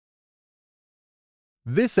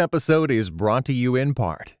This episode is brought to you in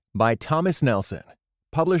part by Thomas Nelson,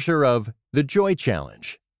 publisher of The Joy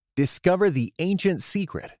Challenge. Discover the ancient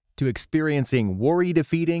secret to experiencing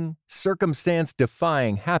worry-defeating,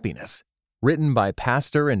 circumstance-defying happiness. Written by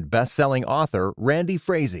pastor and best-selling author Randy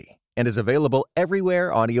Frazee, and is available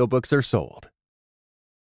everywhere audiobooks are sold.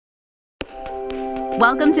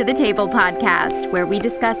 Welcome to The Table Podcast, where we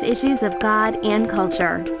discuss issues of God and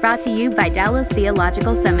culture. Brought to you by Dallas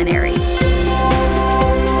Theological Seminary.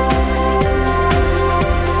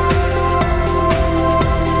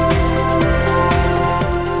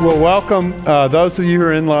 Well, welcome. Those of you who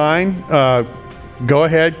are in line, go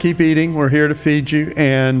ahead, keep eating. We're here to feed you.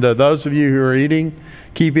 And those of you who are eating,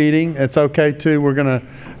 keep eating. It's okay, too. We're going to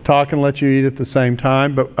talk and let you eat at the same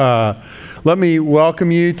time. But let me welcome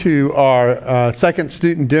you to our second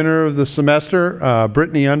student dinner of the semester.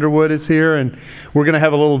 Brittany Underwood is here, and we're going to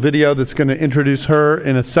have a little video that's going to introduce her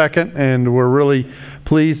in a second. And we're really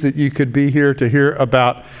pleased that you could be here to hear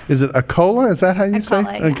about, is it Acola? Is that how you say?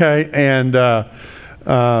 Yeah. Okay. And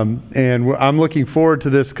I'm looking forward to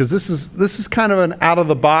this because this is kind of an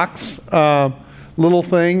out-of-the-box little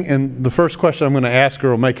thing, and the first question I'm going to ask her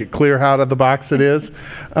will make it clear how out of the box it is.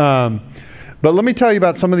 But let me tell you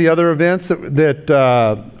about some of the other events that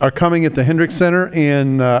are coming at the Hendricks Center.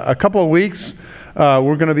 In a couple of weeks,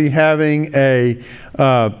 we're going to be having a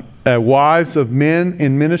Wives of Men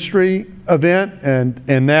in Ministry event,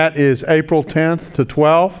 and that is April 10th to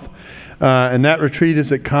 12th. And that retreat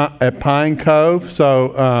is at Pine Cove.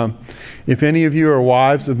 So if any of you are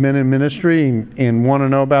wives of men in ministry and want to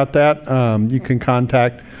know about that, you can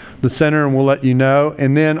contact the center and we'll let you know.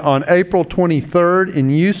 And then on April 23rd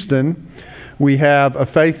in Houston, we have a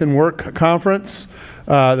Faith and Work conference.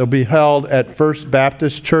 That'll be held at First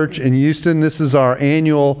Baptist Church in Houston. This is our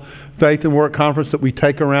annual Faith and Work conference that we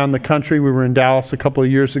take around the country. We were in Dallas a couple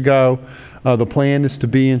of years ago. The plan is to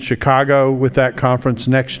be in Chicago with that conference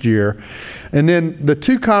next year. And then the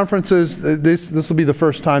two conferences, this will be the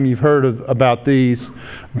first time you've heard about these.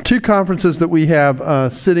 Two conferences that we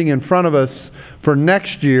have sitting in front of us for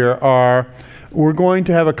next year are, we're going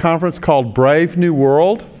to have a conference called Brave New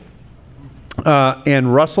World.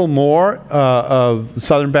 And Russell Moore of the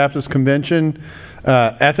Southern Baptist Convention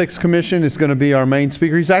Ethics Commission is going to be our main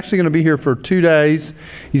speaker. He's actually going to be here for 2 days.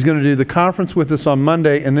 He's going to do the conference with us on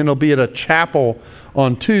Monday, and then he'll be at a chapel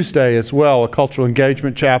on Tuesday as well, a cultural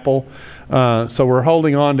engagement chapel. So we're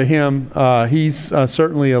holding on to him. He's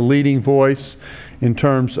certainly a leading voice in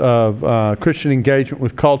terms of Christian engagement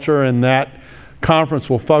with culture, and that conference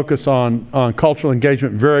will focus on cultural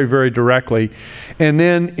engagement very, very directly. And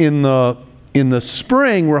then in the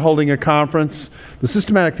spring, we're holding a conference. The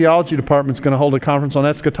Systematic Theology Department is going to hold a conference on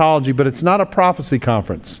eschatology, but it's not a prophecy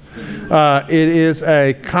conference. It is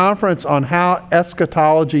a conference on how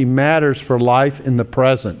eschatology matters for life in the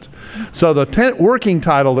present. So the working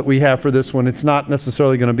title that we have for this one, it's not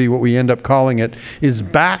necessarily going to be what we end up calling it, is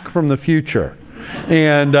Back from the Future.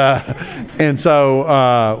 And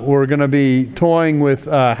so we're going to be toying with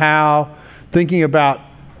how thinking about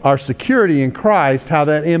our security in Christ, how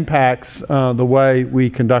that impacts the way we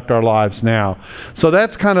conduct our lives now. So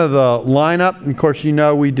that's kind of the lineup. And of course, you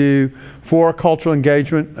know we do 4 cultural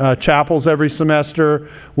engagement chapels every semester.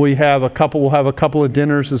 We'll have a couple of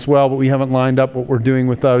dinners as well, but we haven't lined up what we're doing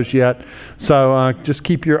with those yet. So just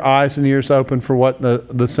keep your eyes and ears open for what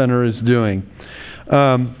the center is doing.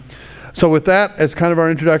 So with that as kind of our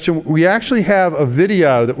introduction, we actually have a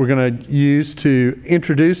video that we're going to use to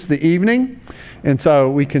introduce the evening. And so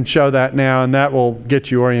we can show that now, and that will get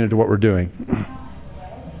you oriented to what we're doing.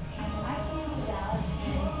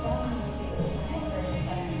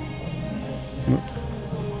 Oops.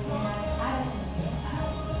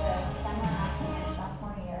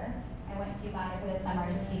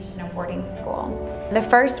 Boarding school. The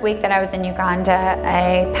first week that I was in Uganda,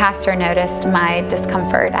 a pastor noticed my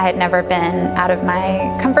discomfort. I had never been out of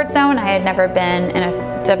my comfort zone. I had never been in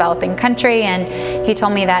a developing country, and he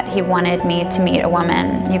told me that he wanted me to meet a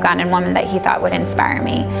woman, Ugandan woman, that he thought would inspire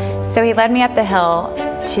me. So he led me up the hill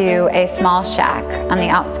to a small shack on the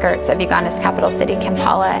outskirts of Uganda's capital city,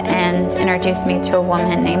 Kampala, and introduced me to a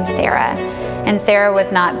woman named Sarah. And Sarah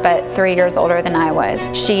was not but 3 years older than I was.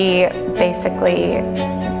 She basically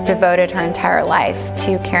devoted her entire life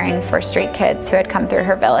to caring for street kids who had come through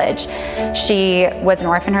her village. She was an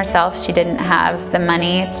orphan herself. She didn't have the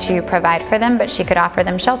money to provide for them, but she could offer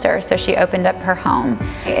them shelter. So she opened up her home.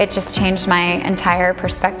 It just changed my entire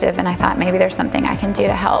perspective, and I thought maybe there's something I can do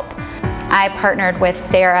to help. I partnered with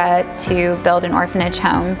Sarah to build an orphanage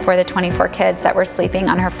home for the 24 kids that were sleeping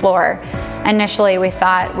on her floor. Initially, we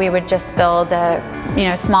thought we would just build a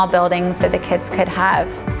small building so the kids could have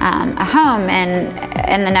a home, and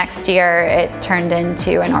in the next year it turned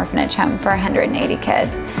into an orphanage home for 180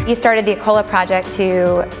 kids. He started the Acola Project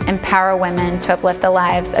to empower women to uplift the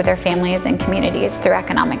lives of their families and communities through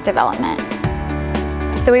economic development.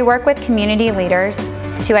 So we work with community leaders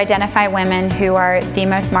to identify women who are the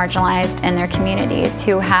most marginalized in their communities,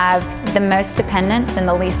 who have the most dependents and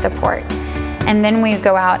the least support. And then we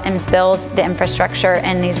go out and build the infrastructure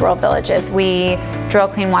in these rural villages. We drill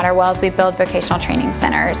clean water wells, we build vocational training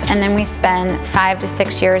centers, and then we spend 5 to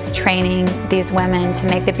 6 years training these women to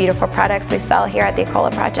make the beautiful products we sell here at the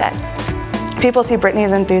Acola Project. People see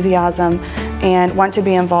Brittany's enthusiasm and want to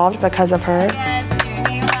be involved because of her.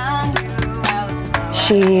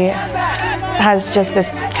 She has just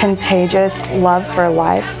this contagious love for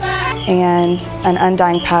life and an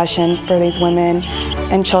undying passion for these women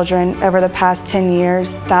and children. Over the past 10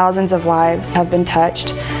 years, thousands of lives have been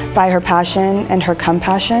touched by her passion and her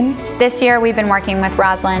compassion. This year we've been working with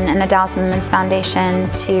Rosalind and the Dallas Women's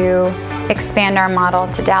Foundation to expand our model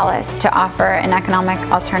to Dallas to offer an economic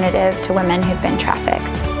alternative to women who've been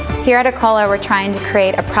trafficked. Here at Acola, we're trying to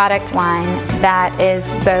create a product line that is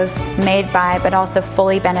both made by but also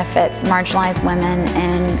fully benefits marginalized women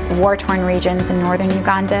in war-torn regions in northern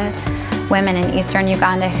Uganda, women in eastern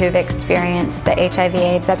Uganda who've experienced the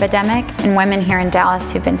HIV/AIDS epidemic, and women here in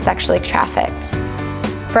Dallas who've been sexually trafficked.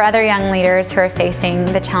 For other young leaders who are facing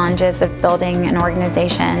the challenges of building an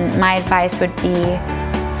organization, my advice would be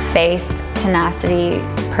faith, tenacity,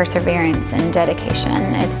 perseverance, and dedication.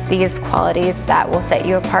 It's these qualities that will set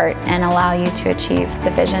you apart and allow you to achieve the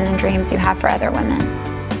vision and dreams you have for other women.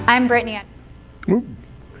 I'm Brittany. Well,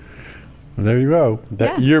 there you go.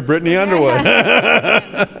 Yeah. You're Brittany Underwood.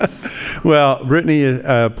 Well, Brittany,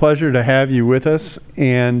 a pleasure to have you with us.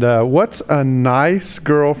 And what's a nice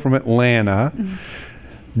girl from Atlanta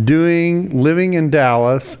living in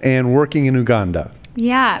Dallas and working in Uganda?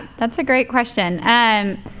 Yeah, that's a great question.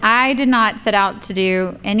 I did not set out to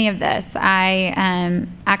do any of this. I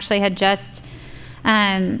actually had just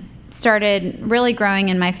started really growing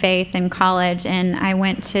in my faith in college, and I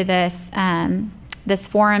went to this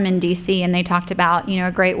forum in DC, and they talked about,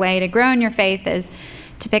 a great way to grow in your faith is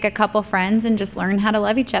to pick a couple friends and just learn how to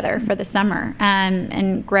love each other for the summer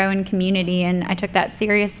and grow in community. And I took that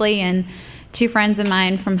seriously, and 2 friends of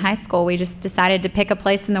mine from high school, we just decided to pick a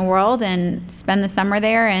place in the world and spend the summer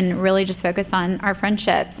there and really just focus on our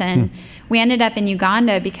friendships. And we ended up in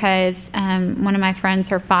Uganda because one of my friends,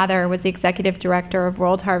 her father was the executive director of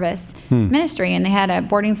World Harvest Ministry, and they had a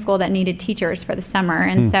boarding school that needed teachers for the summer.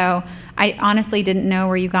 And so I honestly didn't know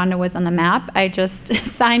where Uganda was on the map. I just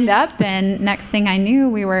signed up, and next thing I knew,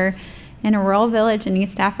 we were in a rural village in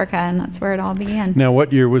East Africa, and that's where it all began. Now,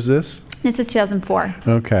 what year was this? This was 2004.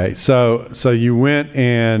 Okay, so you went,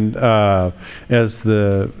 and as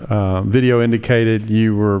the video indicated,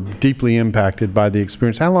 you were deeply impacted by the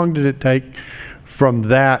experience. How long did it take from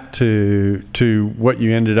that to what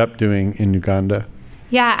you ended up doing in Uganda?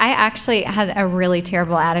 Yeah, I actually had a really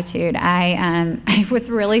terrible attitude. I was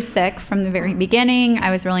really sick from the very beginning.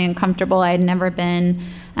 I was really uncomfortable. I'd never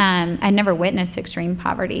witnessed extreme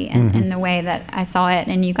poverty in the way that I saw it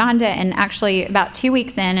in Uganda. And actually about 2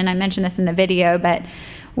 weeks in, and I mentioned this in the video, but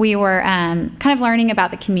we were kind of learning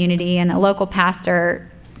about the community, and a local pastor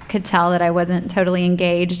could tell that I wasn't totally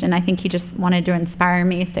engaged, and I think he just wanted to inspire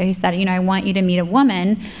me. So he said, I want you to meet a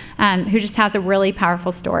woman who just has a really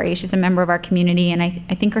powerful story. She's a member of our community, and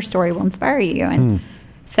I think her story will inspire you. And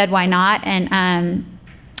said, why not? And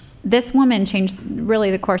this woman changed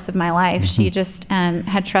really the course of my life. She just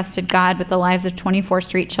had trusted God with the lives of 24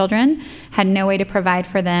 street children, had no way to provide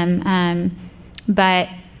for them, but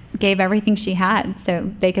gave everything she had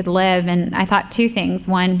so they could live. And I thought 2 things.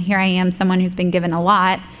 One, here I am, someone who's been given a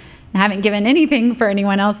lot, I haven't given anything for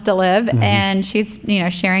anyone else to live, and she's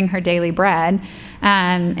sharing her daily bread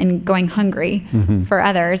and going hungry for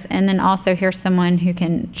others. And then also here's someone who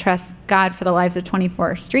can trust God for the lives of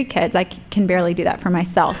 24 street kids. I can barely do that for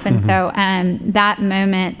myself. And so that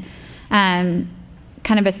moment, kind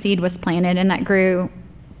of a seed was planted, and that grew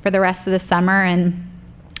for the rest of the summer. And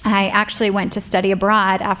I actually went to study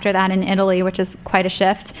abroad after that in Italy, which is quite a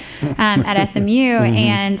shift, at SMU,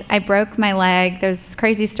 and I broke my leg. There's this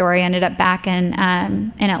crazy story. I ended up back in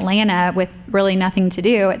Atlanta with really nothing to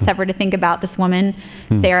do except for to think about this woman,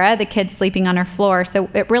 Sarah, the kid sleeping on her floor. So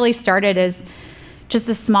it really started as just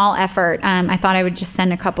a small effort. I thought I would just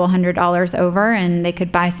send a couple $100 over, and they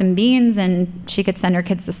could buy some beans, and she could send her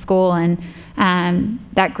kids to school. And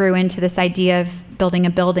that grew into this idea of building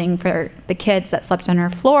a building for the kids that slept on her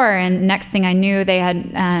floor. And next thing I knew, they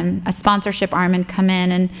had a sponsorship arm had come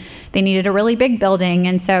in, and they needed a really big building.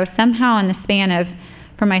 And so somehow in the span of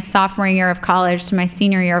from my sophomore year of college to my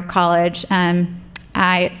senior year of college,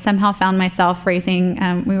 I somehow found myself raising,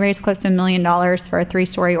 we raised close to $1 million for a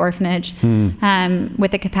 3-story orphanage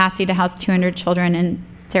with the capacity to house 200 children in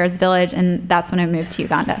Sarah's Village, and that's when I moved to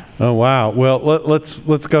Uganda. Oh, wow. Well,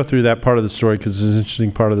 let's go through that part of the story, because it's an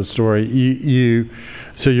interesting part of the story.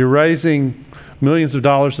 So you're raising millions of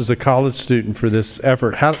dollars as a college student for this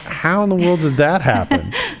effort. How in the world did that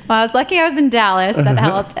happen? Well, I was lucky I was in Dallas. That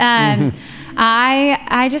helped.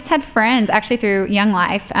 I just had friends, actually through Young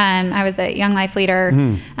Life. I was a Young Life leader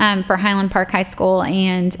for Highland Park High School,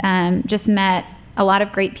 and just met a lot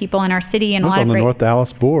of great people in our city, and I was on the North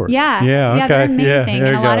Dallas board. Yeah, okay. They're amazing,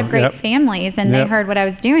 and a lot of great Yep. families. And they heard what I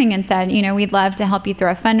was doing and said, we'd love to help you through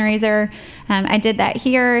a fundraiser. I did that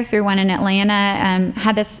here, through one in Atlanta.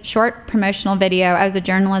 Had this short promotional video. I was a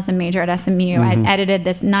journalism major at SMU. I edited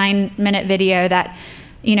this 9-minute video that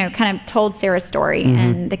kind of told Sarah's story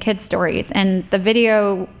and the kids' stories. And the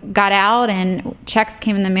video got out, and checks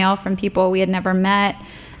came in the mail from people we had never met.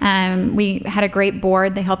 We had a great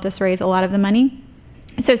board. They helped us raise a lot of the money.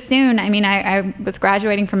 So soon, I was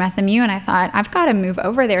graduating from SMU, and I thought, I've got to move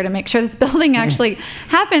over there to make sure this building actually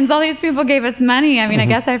happens. All these people gave us money. I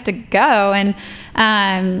guess I have to go. And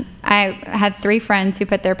I had 3 friends who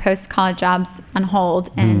put their post-college jobs on hold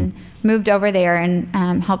and moved over there, and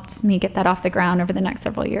helped me get that off the ground over the next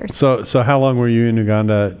several years. So how long were you in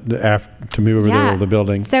Uganda to move over there to the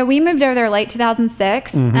building? So we moved over there late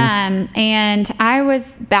 2006, and I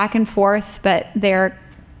was back and forth, but there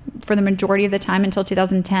for the majority of the time until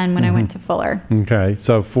 2010 when I went to Fuller. Okay,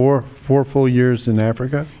 so four full years in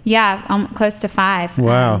Africa? Yeah, close to 5.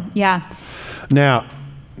 Wow. Yeah. Now,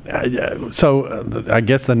 so I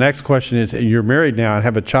guess the next question is, you're married now and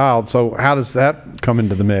have a child, so how does that come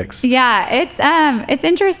into the mix? Yeah, it's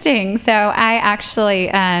interesting. So I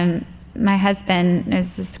actually, my husband, there's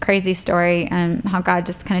this crazy story, how God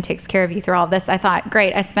just kind of takes care of you through all this. I thought,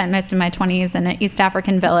 great, I spent most of my 20s in an East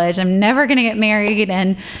African village. I'm never going to get married,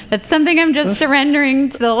 and that's something I'm just surrendering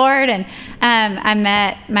to the Lord. And I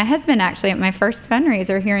met my husband actually at my first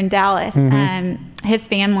fundraiser here in Dallas. His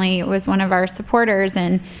family was one of our supporters,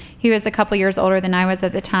 and he was a couple years older than I was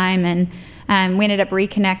at the time. And we ended up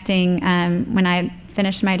reconnecting when I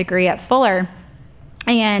finished my degree at Fuller.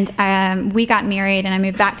 And we got married, and I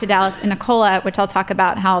moved back to Dallas in Nicola, which I'll talk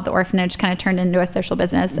about how the orphanage kind of turned into a social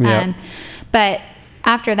business. Yeah. But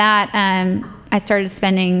after that, I started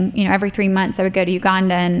spending, every 3 months I would go to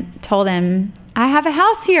Uganda and told him, I have a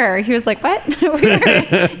house here. He was like, what? We were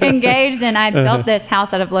engaged, and I built this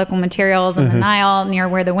house out of local materials in the Nile near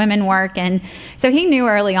where the women work. And so he knew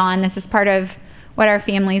early on this is part of what our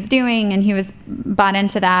family's doing, and he was bought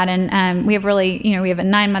into that. And we have really, we have a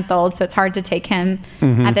 9-month-old, so it's hard to take him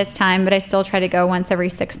at this time, but I still try to go once every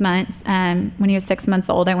 6 months. When he was 6 months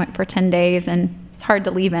old, I went for 10 days, and it's hard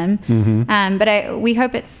to leave him. But we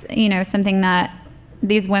hope it's, something that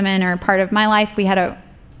these women are part of my life.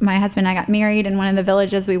 My husband and I got married in one of the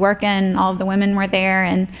villages we work in. All of the women were there,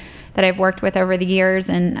 and that I've worked with over the years.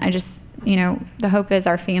 And I just, the hope is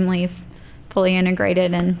our family's fully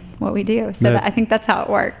integrated in what we do. So I think that's how it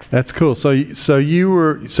works. That's cool. So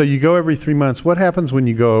you go every 3 months. What happens when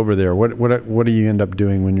you go over there? What do you end up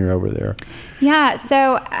doing when you're over there? Yeah.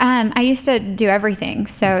 So I used to do everything.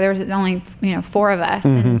 So there was only 4 of us,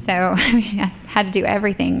 and so we had to do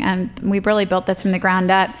everything. We really built this from the ground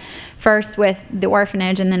up, first with the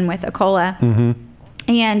orphanage, and then with Akola.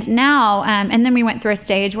 And now, and then we went through a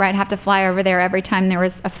stage where I'd have to fly over there every time there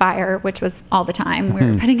was a fire, which was all the time. We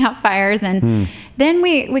were putting out fires. And then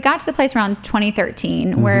we got to the place around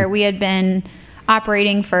 2013 where we had been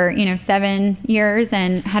operating for, 7 years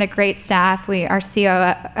and had a great staff. Our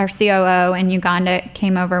COO in Uganda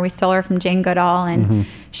came over. We stole her from Jane Goodall, and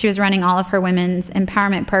she was running all of her women's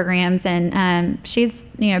empowerment programs. And she's,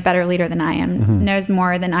 a better leader than I am, knows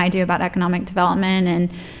more than I do about economic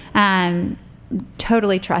development, and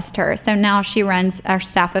totally trust her. So now she runs our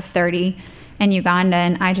staff of 30 in Uganda,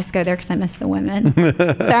 and I just go there because I miss the women.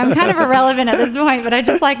 So I'm kind of irrelevant at this point, but I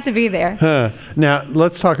just like to be there. Now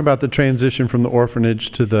let's talk about the transition from the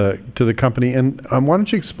orphanage to the company. And why don't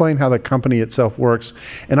you explain how the company itself works?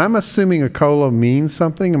 And I'm assuming Akola means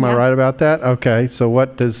something. Am I right about that? Okay. So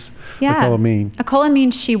what does Akola mean? Akola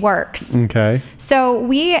means she works. Okay. So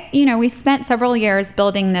we spent several years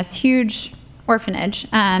building this huge orphanage,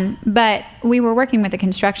 but we were working with a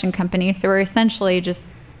construction company, so we're essentially just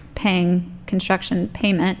paying construction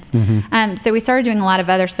payments. So we started doing a lot of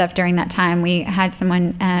other stuff during that time. We had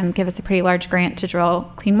someone give us a pretty large grant to drill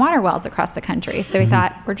clean water wells across the country. So we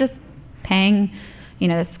thought, we're just paying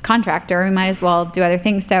this contractor, we might as well do other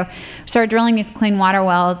things. So we started drilling these clean water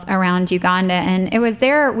wells around Uganda, and it was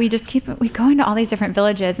there, we go into all these different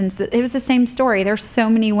villages, and it was the same story. There's so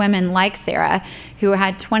many women like Sarah who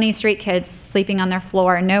had 20 street kids sleeping on their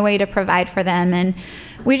floor, no way to provide for them. And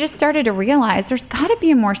we just started to realize there's got to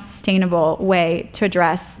be a more sustainable way to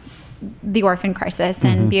address the orphan crisis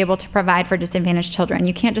and be able to provide for disadvantaged children.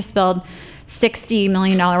 You can't just build $60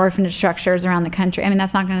 million orphanage structures around the country. I mean,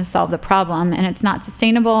 that's not going to solve the problem, and it's not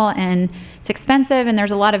sustainable, and it's expensive, and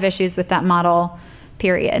there's a lot of issues with that model,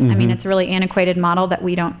 period. I mean, it's a really antiquated model that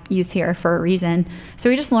we don't use here for a reason. So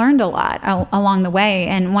we just learned a lot along the way,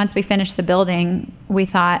 and once we finished the building, we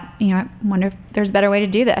thought, I wonder if there's a better way to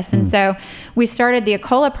do this. And so we started the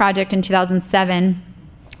Ecola Project in 2007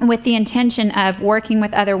 with the intention of working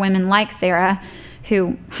with other women like Sarah,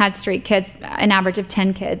 who had street kids, an average of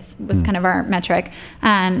 10 kids was kind of our metric,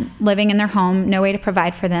 living in their home, no way to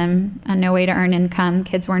provide for them, no way to earn income.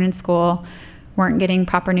 Kids weren't in school, weren't getting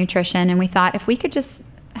proper nutrition. And we thought if we could just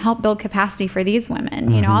help build capacity for these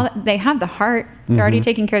women, they have the heart, they're already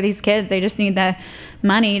taking care of these kids. They just need the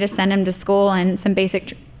money to send them to school and some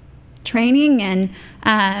basic training, and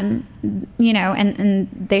and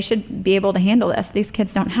they should be able to handle this. These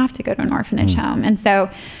kids don't have to go to an orphanage home. And so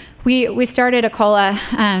we started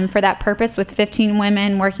Ecola for that purpose with 15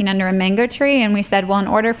 women working under a mango tree, and we said, well, in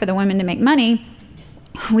order for the women to make money,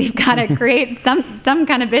 we've got to create some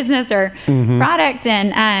kind of business or product.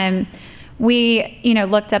 And we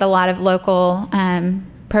looked at a lot of local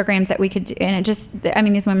programs that we could do, and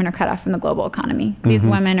these women are cut off from the global economy. These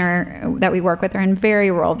women that we work with are in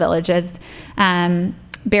very rural villages,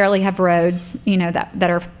 barely have roads, that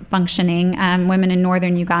are functioning. Women in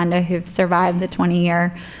northern Uganda who've survived the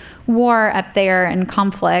 20-year war up there and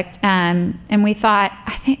conflict. And we thought,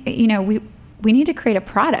 I think, we need to create a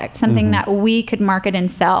product, something that we could market and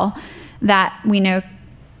sell that we know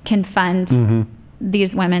can fund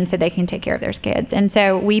these women so they can take care of their kids. And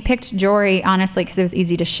so we picked jewelry, honestly, because it was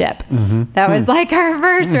easy to ship. That was like our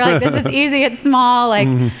first, we're like, this is easy, it's small. Like,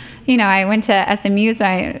 I went to SMU, so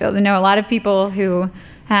I know a lot of people who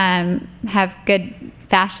have good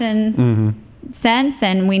fashion sense,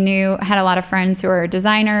 and had a lot of friends who are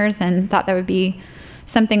designers and thought that would be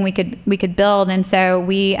something we could build. And so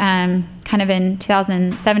we kind of in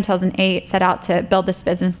 2007, 2008 set out to build this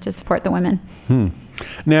business to support the women.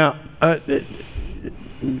 Now,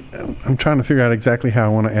 I'm trying to figure out exactly how I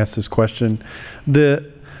want to ask this question.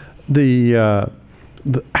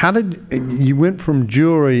 How did you went from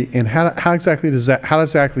jewelry, and how exactly does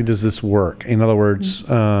this work? In other words,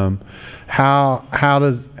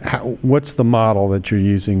 what's the model that you're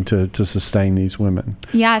using to sustain these women?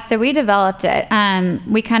 Yeah, so we developed it.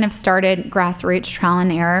 We kind of started grassroots trial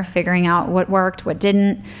and error, figuring out what worked, what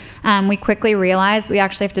didn't. We quickly realized we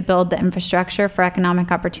actually have to build the infrastructure for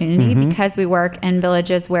economic opportunity because we work in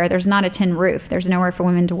villages where there's not a tin roof. There's nowhere for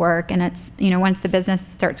women to work. And it's, once the business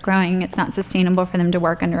starts growing, it's not sustainable for them to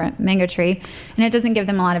work under a mango tree. And it doesn't give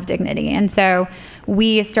them a lot of dignity. And so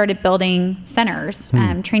we started building centers,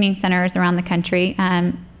 training centers around the country.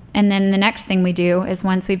 And then the next thing we do is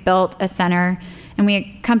once we've built a center, and we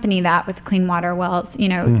accompany that with clean water wells,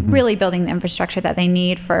 really building the infrastructure that they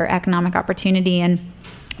need for economic opportunity. And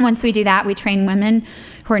once we do that, we train women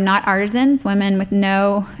who are not artisans, women with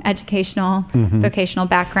no educational, vocational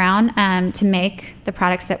background, to make the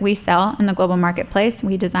products that we sell in the global marketplace.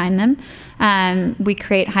 We design them. We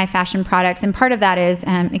create high fashion products. And part of that is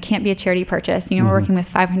it can't be a charity purchase. We're working with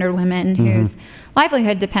 500 women whose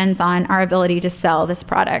livelihood depends on our ability to sell this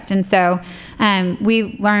product. And so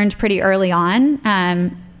we learned pretty early on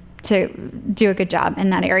to do a good job in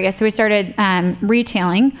that area. So we started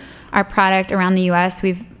retailing our product around the U.S.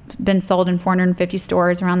 We've been sold in 450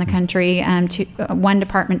 stores around the country, to one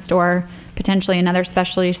department store, potentially another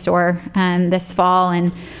specialty store this fall,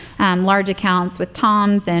 and large accounts with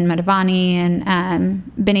Tom's and Madhavani,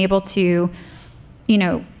 and been able to,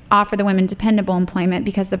 offer the women dependable employment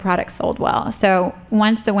because the product sold well. So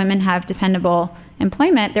once the women have dependable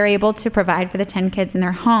employment, they're able to provide for the 10 kids in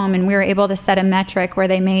their home, and we were able to set a metric where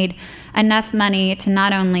they made enough money to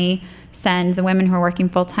not only send the women who are working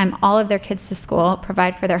full-time all of their kids to school,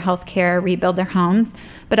 provide for their health care, rebuild their homes,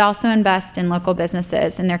 but also invest in local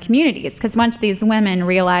businesses in their communities. Because once these women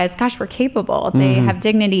realize, gosh, we're capable, they have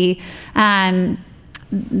dignity,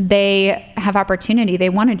 they have opportunity, they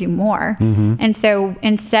want to do more. And so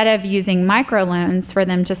instead of using microloans for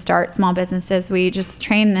them to start small businesses, we just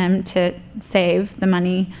train them to save the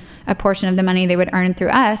money, a portion of the money they would earn through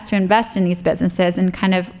us, to invest in these businesses, and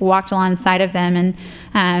kind of walked alongside of them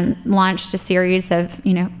and launched a series of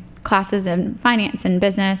classes in finance and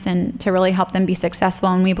business, and to really help them be successful.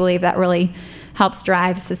 And we believe that really helps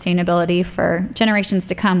drive sustainability for generations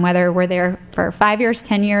to come, whether we're there for 5 years,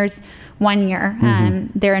 10 years, 1 year.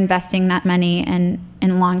 They're investing that money in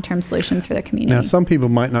long-term solutions for the community. Now, some people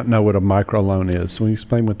might not know what a microloan is. Can you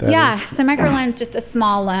explain what that is? Yeah, so microloan is just a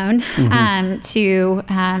small loan to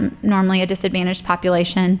normally a disadvantaged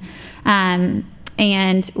population.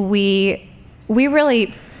 And we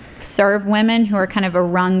really serve women who are kind of a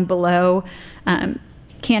rung below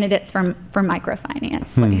candidates for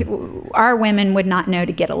microfinance. Our women would not know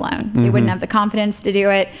to get a loan. They wouldn't have the confidence to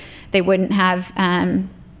do it. They wouldn't have...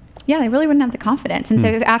 they really wouldn't have the confidence. And so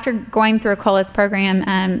after going through a COLAS program,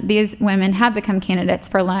 these women have become candidates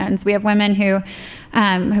for loans. We have women who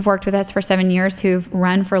have worked with us for 7 years who've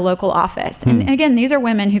run for local office. And again, these are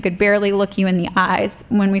women who could barely look you in the eyes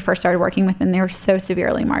when we first started working with them. They were so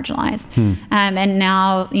severely marginalized. And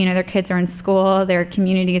now, their kids are in school, their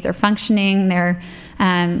communities are functioning, they're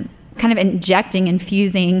kind of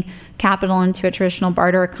infusing capital into a traditional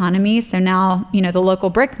barter economy. So now, the local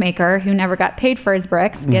brick maker who never got paid for his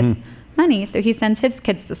bricks gets money. So he sends his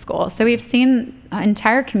kids to school. So we've seen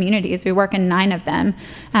entire communities, we work in 9 of them,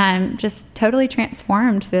 just totally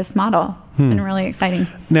transformed this model. It's been really exciting.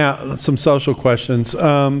 Now, some social questions.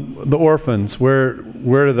 The orphans, where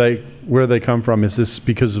do they come from? Is this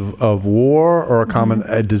because of war or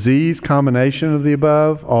a disease combination of the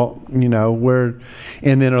above? Where?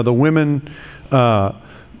 And then are the women?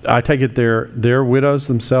 I take it they're widows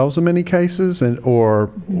themselves in many cases,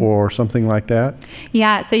 or something like that.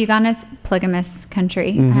 Yeah. So Uganda's polygamous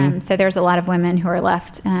country. So there's a lot of women who are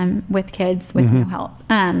left with kids with no help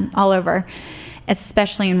all over,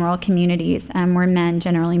 especially in rural communities where men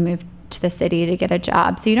generally move to the city to get a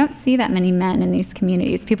job. So you don't see that many men in these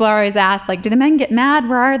communities. People are always asked, do the men get mad?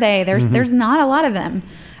 Where are they? There's not a lot of them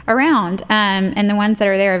around. And the ones that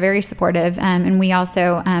are there are very supportive. And we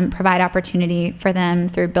also provide opportunity for them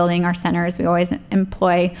through building our centers. We always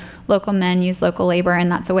employ local men, use local labor,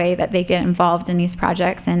 and that's a way that they get involved in these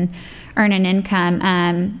projects and earn an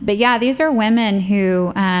income. But yeah, these are women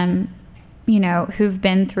who, who've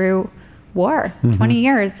been through war, 20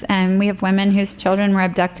 years. And we have women whose children were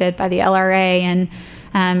abducted by the LRA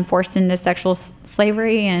and forced into sexual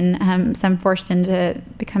slavery, and some forced into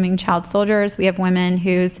becoming child soldiers. We have women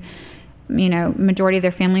whose, majority of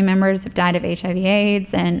their family members have died of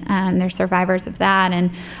HIV/AIDS, and they're survivors of that.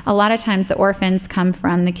 And a lot of times the orphans come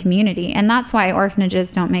from the community. And that's why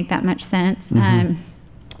orphanages don't make that much sense.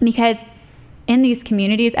 Because in these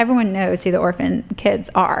communities, everyone knows who the orphan kids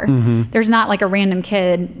are. There's not a random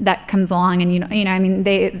kid that comes along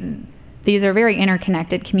and, these are very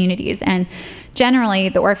interconnected communities. And generally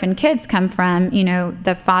the orphan kids come from,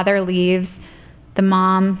 the father leaves, the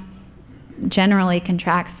mom generally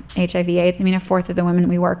contracts HIV/AIDS. A fourth of the women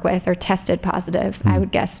we work with are tested positive. I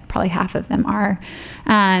would guess probably half of them are.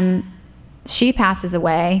 She passes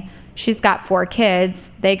away. She's got 4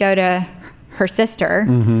 kids. They go to her sister.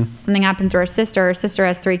 Something happens to her sister. Her sister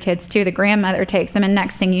has 3 kids too. The grandmother takes them, and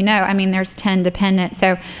next thing you know, there's 10 dependents.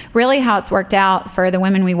 So really how it's worked out for the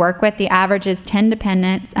women we work with, the average is 10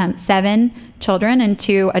 dependents, 7 children, and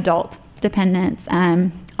 2 adult dependents.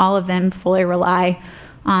 All of them fully rely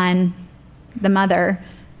on the mother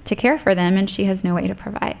to care for them, and she has no way to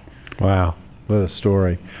provide. Wow, what a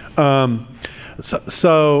story.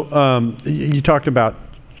 So you talked about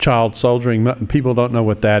child soldiering. People don't know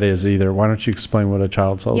what that is either. Why don't you explain what a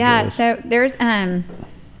child soldier is? Yeah, so there's a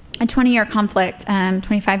 20-year conflict,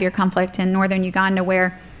 25-year conflict in northern Uganda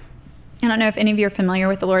where, I don't know if any of you are familiar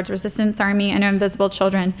with the Lord's Resistance Army. I know Invisible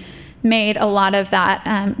Children made a lot of that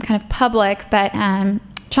kind of public, but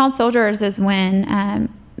child soldiers is when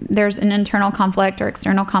there's an internal conflict or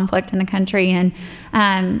external conflict in the country, and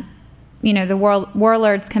the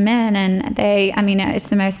warlords come in, and it's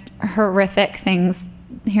the most horrific things,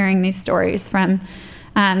 hearing these stories from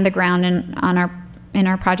the ground and in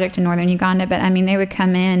our project in northern Uganda. But they would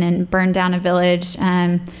come in and burn down a village,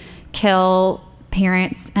 kill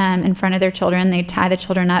parents in front of their children. They'd tie the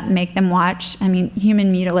children up, make them watch.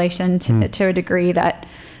 Human mutilation to a degree that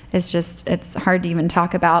is just, it's hard to even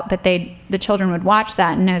talk about. But the children would watch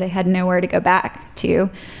that and know they had nowhere to go back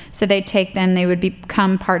to. So they'd take them, they would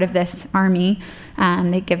become part of this army.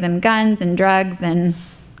 They'd give them guns and drugs and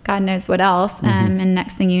God knows what else. And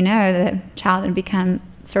next thing you know, the child had become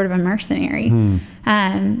sort of a mercenary.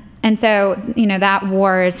 And so, that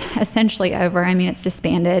war is essentially over. It's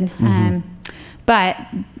disbanded. But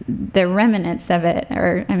the remnants of it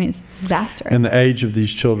are, it's disastrous. And the age of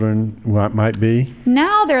these children, what might be?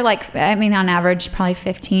 Now they're on average, probably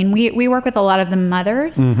 15. We work with a lot of the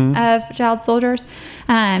mothers of child soldiers.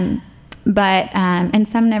 And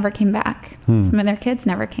some never came back. Some of their kids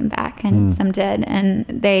never came back, and some did. And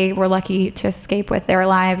they were lucky to escape with their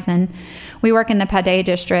lives. And we work in the Padé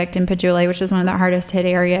district in Pajuli, which was one of the hardest hit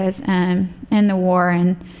areas in the war.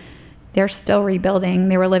 And they're still rebuilding.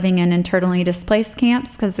 They were living in internally displaced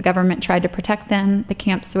camps because the government tried to protect them. The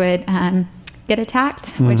camps would get attacked,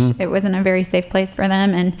 which it wasn't a very safe place for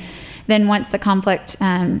them. And then once the conflict,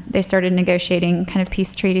 they started negotiating kind of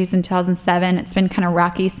peace treaties in 2007. It's been kind of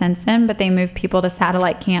rocky since then, but they moved people to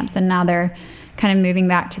satellite camps, and now they're kind of moving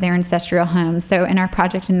back to their ancestral homes. So in our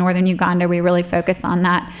project in northern Uganda, we really focus on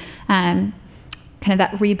that kind of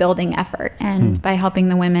that rebuilding effort. And by helping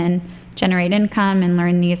the women generate income and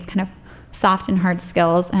learn these kind of soft and hard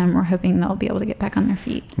skills, and we're hoping they'll be able to get back on their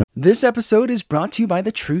feet. This episode is brought to you by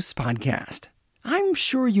the Truce Podcast. I'm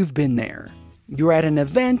sure you've been there. You're at an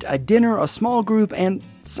event, a dinner, a small group, and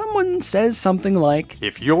someone says something like,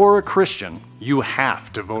 "If you're a Christian, you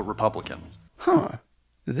have to vote Republican."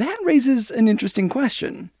 That raises an interesting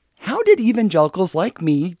question. How did evangelicals like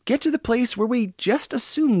me get to the place where we just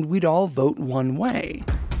assumed we'd all vote one way?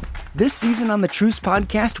 This season on the Truce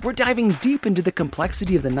Podcast, we're diving deep into the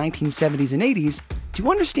complexity of the 1970s and 80s to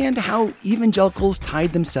understand how evangelicals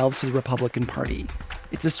tied themselves to the Republican Party.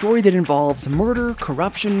 It's a story that involves murder,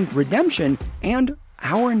 corruption, redemption, and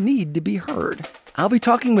our need to be heard. I'll be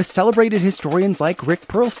talking with celebrated historians like Rick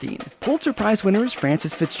Perlstein, Pulitzer Prize winners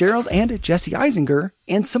Frances Fitzgerald and Jesse Eisinger,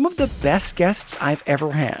 and some of the best guests I've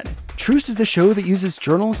ever had. Truce is the show that uses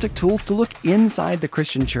journalistic tools to look inside the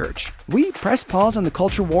Christian church. We press pause on the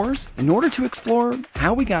culture wars in order to explore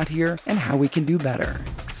how we got here and how we can do better.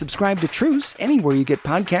 Subscribe to Truce anywhere you get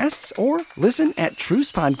podcasts or listen at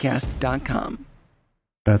trucepodcast.com.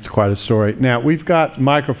 That's quite a story. Now, we've got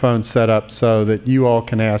microphones set up so that you all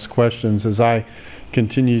can ask questions as I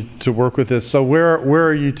continue to work with this. So where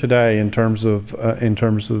are you today in terms of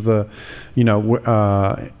the,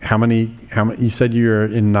 how many, you said you're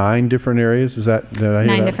in 9 different areas? Is that, did I hear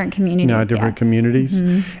 9 that? different communities. 9 different communities.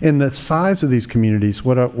 And the size of these communities,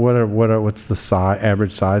 what's the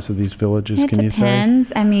average size of these villages? It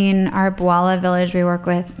depends. I mean, our Bwala village, we work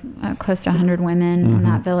with close to 100 women in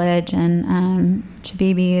that village, and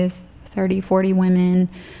Chabibis, 30, 40 women,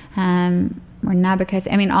 or Nabokos.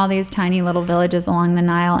 I mean, all these tiny little villages along the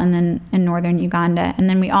Nile, and then in northern Uganda. And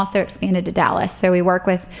then we also expanded to Dallas. So we work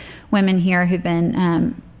with women here who've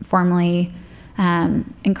been formerly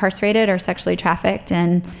incarcerated or sexually trafficked,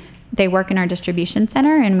 and they work in our distribution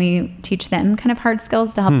center, and we teach them kind of hard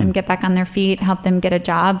skills to help them get back on their feet, help them get a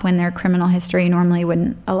job when their criminal history normally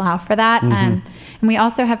wouldn't allow for that. And we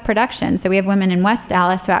also have production. So we have women in West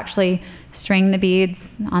Dallas who actually string the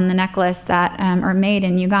beads on the necklace that are made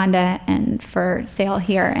in Uganda and for sale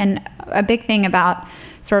here. And a big thing about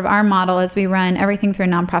sort of our model is we run everything through a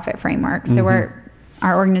nonprofit framework. So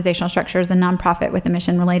our organizational structure is a nonprofit with a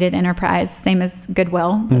mission-related enterprise, same as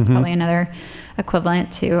Goodwill. That's probably another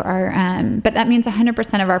equivalent to our, but that means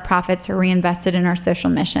 100% of our profits are reinvested in our social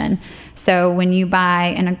mission. So when you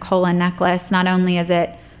buy an Akola necklace, not only is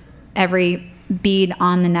it every bead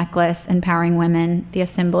on the necklace empowering women, the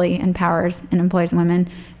assembly empowers and employs women,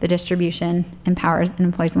 the distribution empowers and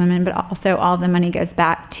employs women, but also all the money goes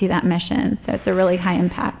back to that mission. So it's a really high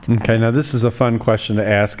impact project. Okay, now this is a fun question to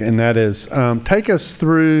ask, and that is, take us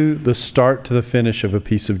through the start to the finish of a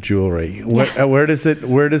piece of jewelry. Where does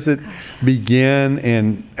it begin,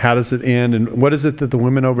 and how does it end, and what is it that the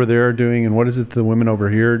women over there are doing, and what is it the women over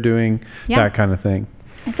here are doing, that kind of thing?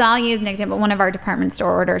 So I'll use an example. One of our department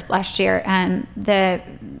store orders last year,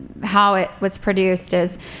 how it was produced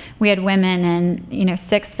is we had women in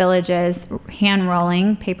 6 villages hand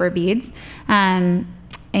rolling paper beads, and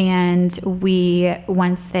once we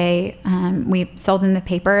sold them the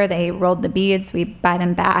paper, they rolled the beads, we buy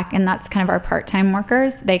them back, and that's kind of our part-time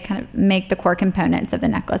workers. They kind of make the core components of the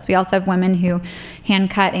necklace. We also have women who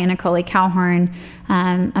hand cut Anakoli cow horn,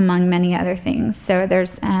 among many other things. So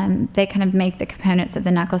there's they kind of make the components of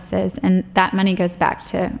the necklaces, and that money goes back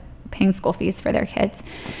to paying school fees for their kids.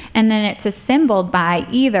 And then it's assembled by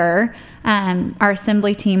either our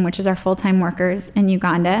assembly team, which is our full-time workers in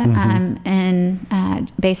Uganda,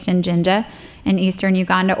 based in Jinja in eastern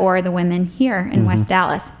Uganda, or the women here in West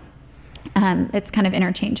Dallas. It's kind of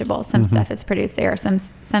interchangeable. Some stuff is produced there,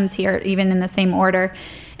 some's here, even in the same order.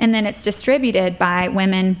 And then it's distributed by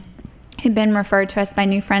women who've been referred to us by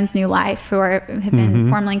New Friends, New Life, who have been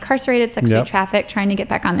formerly incarcerated, sexually trafficked, trying to get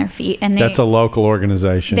back on their feet. And that's a local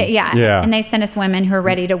organization. And they send us women who are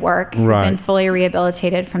ready to work, who've been fully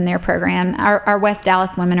rehabilitated from their program. Our West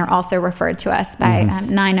Dallas women are also referred to us by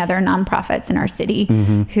 9 other nonprofits in our city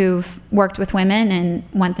who've worked with women and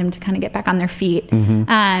want them to kind of get back on their feet.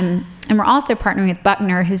 we're also partnering with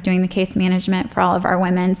Buckner, who's doing the case management for all of our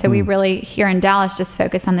women. So we really, here in Dallas, just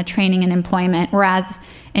focus on the training and employment, whereas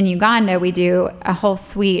in Uganda, we do a whole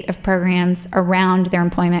suite of programs around their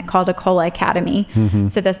employment called Akola Academy.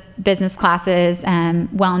 So this business classes,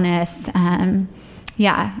 wellness,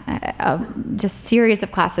 just series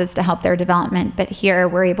of classes to help their development. But here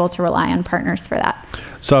we're able to rely on partners for that.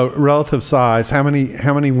 So relative size, how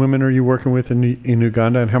many women are you working with in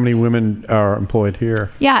Uganda, and how many women are employed here?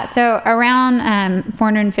 Yeah, so around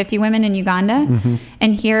 450 women in Uganda.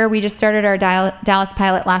 And here we just started our Dallas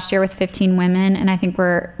pilot last year with 15 women, and I think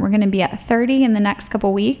we're going to be at 30 in the next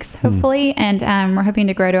couple weeks, hopefully. And we're hoping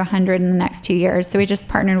to grow to 100 in the next 2 years. So we just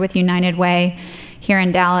partnered with United Way here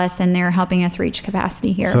in Dallas, and they're helping us reach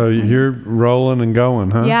capacity here. So you're rolling and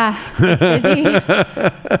going, huh? Yeah, it's busy.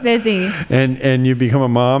 It's busy. And you become a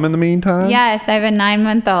mom in the meantime? Yes, I have a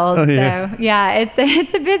 9-month-old. Oh, yeah. So yeah,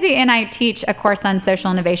 it's a busy, and I teach a course on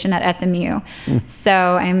social innovation at SMU.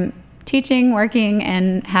 So I'm teaching, working,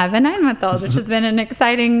 and have a 9-month-old, which has been an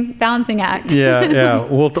exciting balancing act. Yeah.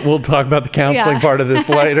 We'll talk about the counseling part of this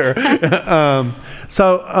later.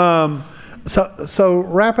 So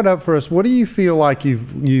wrap it up for us. What do you feel like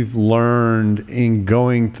you've learned in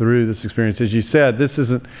going through this experience? As you said, this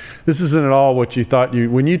isn't at all what you thought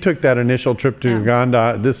when you took that initial trip to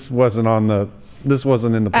Uganda. This wasn't in the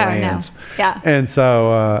plans. Oh, no. Yeah. And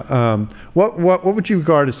so, what would you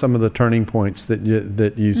regard as some of the turning points that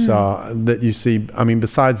you saw, that you see? I mean,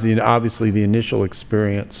 besides obviously the initial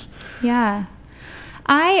experience. Yeah,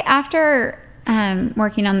 after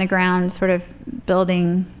working on the ground, sort of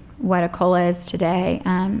building what Akola is today,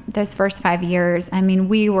 those first 5 years, I mean,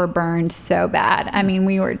 we were burned so bad. I mean,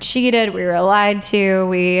 we were cheated, we were lied to,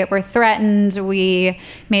 we were threatened, we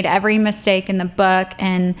made every mistake in the book.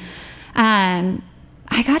 And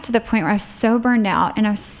I got to the point where I was so burned out and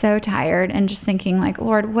I was so tired and just thinking like,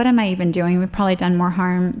 Lord, what am I even doing? We've probably done more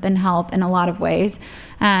harm than help in a lot of ways.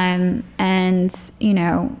 And, you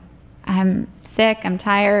know, I'm sick, I'm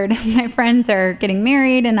tired, my friends are getting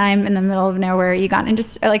married, and I'm in the middle of nowhere, Uganda, and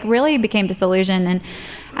just like really became disillusioned. And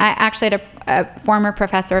I actually had a former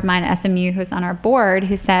professor of mine at SMU who's on our board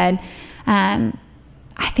who said,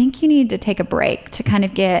 I think you need to take a break to kind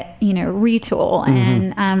of get, retool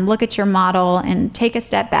and look at your model and take a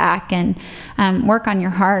step back and work on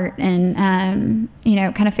your heart and,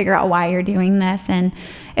 kind of figure out why you're doing this. And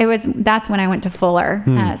that's when I went to Fuller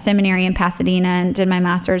Seminary in Pasadena and did my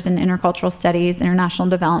master's in intercultural studies, international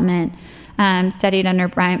development, studied under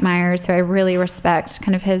Bryant Myers, who I really respect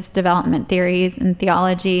kind of his development theories and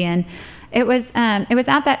theology. And it was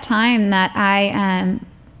at that time that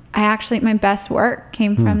I actually, my best work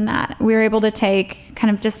came from that. We were able to take,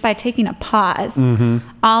 kind of just by taking a pause,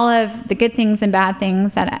 all of the good things and bad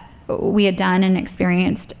things that we had done and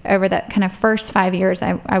experienced over that kind of first 5 years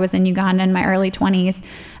I was in Uganda in my early 20s,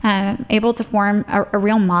 able to form a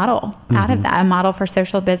real model out of that, a model for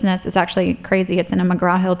social business. It's actually crazy. It's in a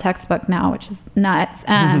McGraw-Hill textbook now, which is nuts.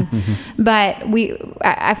 But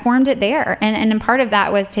I formed it there. And part of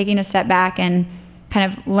that was taking a step back and kind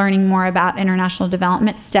of learning more about international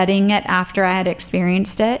development, studying it after I had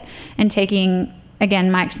experienced it, and taking, again,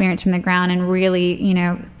 my experience from the ground and really,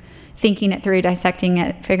 thinking it through, dissecting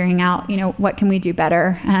it, figuring out, what can we do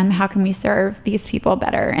better? How can we serve these people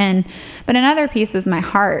better? But another piece was my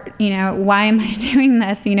heart. Why am I doing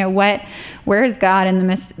this? Where is God in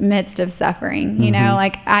the midst of suffering?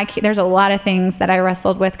 There's a lot of things that I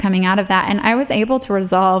wrestled with coming out of that. And I was able to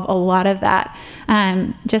resolve a lot of that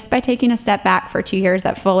just by taking a step back for 2 years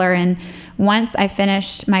at Fuller. And once I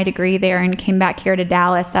finished my degree there and came back here to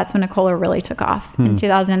Dallas, that's when Akola really took off in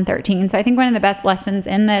 2013. So I think one of the best lessons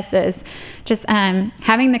in this is just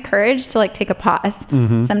having the courage to take a pause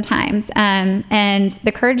sometimes, and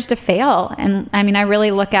the courage to fail. And I mean, I really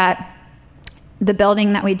look at the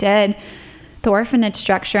building that we did, the orphanage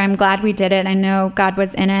structure. I'm glad we did it. I know God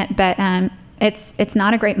was in it, but it's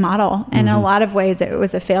not a great model. And in a lot of ways, it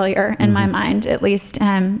was a failure in my mind, at least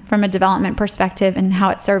from a development perspective and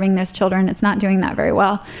how it's serving those children. It's not doing that very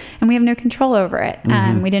well. And we have no control over it.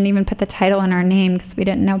 We didn't even put the title in our name because we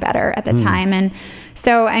didn't know better at the time. And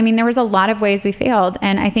so, I mean, there was a lot of ways we failed.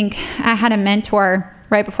 And I think I had a mentor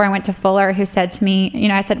right before I went to Fuller who said to me,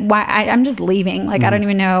 I said, why? I'm just leaving. I don't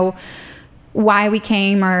even know why we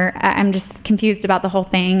came, or I'm just confused about the whole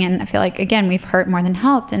thing. And I feel like, again, we've hurt more than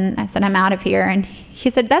helped. And I said, I'm out of here. And he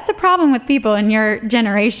said, that's a problem with people in your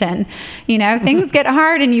generation. You know, things get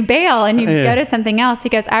hard and you bail and you go to something else. He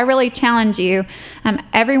goes, I really challenge you.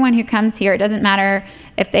 Everyone who comes here, it doesn't matter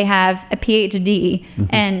if they have a PhD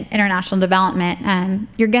in international development,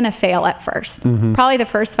 you're going to fail at first. Probably the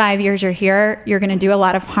first 5 years you're here, you're going to do a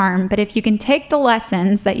lot of harm. But if you can take the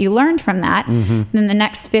lessons that you learned from that, then the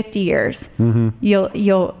next 50 years,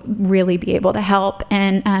 you'll really be able to help.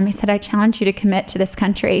 And he said, I challenge you to commit to this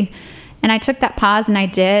country. And I took that pause and I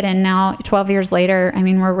did. And now 12 years later, I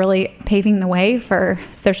mean, we're really paving the way for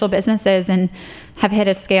social businesses and have hit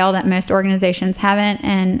a scale that most organizations haven't,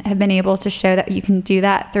 and have been able to show that you can do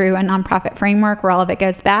that through a nonprofit framework where all of it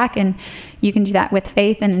goes back, and you can do that with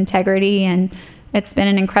faith and integrity. And it's been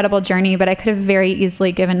an incredible journey, but I could have very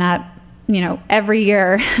easily given up, you know, every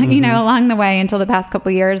year, you know, along the way until the past couple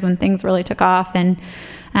of years when things really took off. And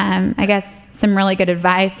I guess some really good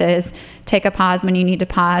advice is take a pause when you need to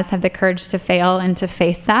pause, have the courage to fail and to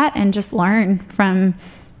face that, and just learn from,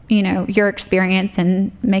 you know, your experience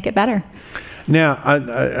and make it better.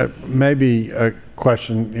 Now, maybe a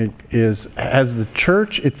question is, has the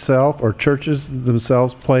church itself or churches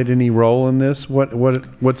themselves played any role in this?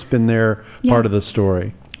 What's been their part of the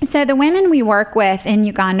story? So the women we work with in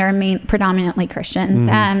Uganda are predominantly Christians.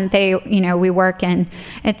 We work in,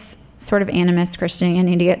 it's sort of animist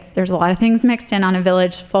Christianity. There's a lot of things mixed in on a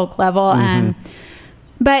village folk level.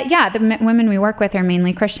 But yeah, the women we work with are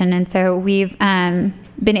mainly Christian. And so we've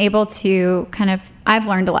been able to I've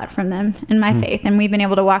learned a lot from them in my faith, and we've been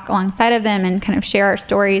able to walk alongside of them and kind of share our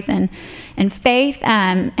stories and faith.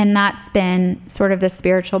 And that's been sort of the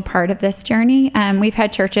spiritual part of this journey. We've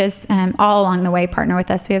had churches all along the way partner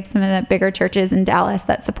with us. We have some of the bigger churches in Dallas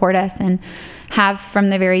that support us and have from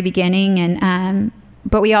the very beginning. And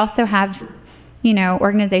but we also have, you know,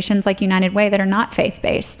 organizations like United Way that are not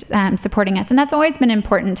faith-based supporting us. And that's always been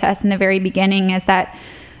important to us in the very beginning, is that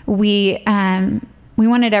we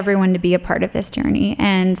wanted everyone to be a part of this journey.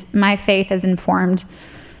 And my faith has informed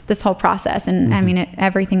this whole process. And I mean,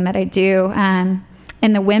 everything that I do.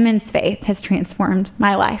 And the women's faith has transformed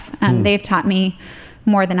my life. They've taught me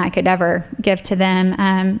more than I could ever give to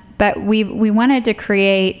them. But we wanted to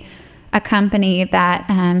create a company that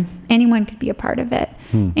anyone could be a part of it.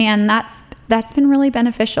 And that's been really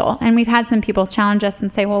beneficial. And we've had some people challenge us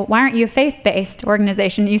and say, well, why aren't you a faith-based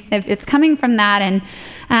organization? You said it's coming from that.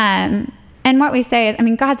 And what we say is, I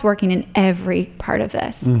mean, God's working in every part of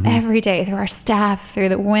this, every day, through our staff, through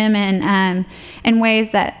the women, in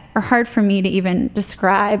ways that are hard for me to even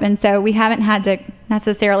describe. And so we haven't had to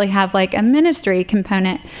necessarily have like a ministry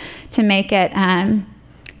component to make it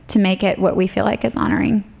what we feel like is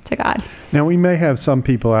honoring to God. Now, we may have some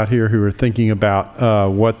people out here who are thinking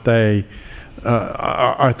about what they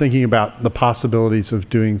are thinking about the possibilities of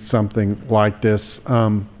doing something like this.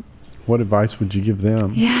 What advice would you give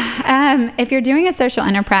them? Yeah. If you're doing a social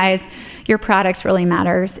enterprise, your product really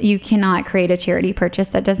matters. You cannot create a charity purchase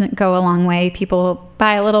that doesn't go a long way. People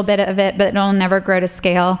buy a little bit of it, but it'll never grow to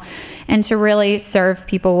scale. And to really serve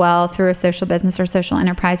people well through a social business or social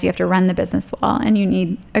enterprise, you have to run the business well, and you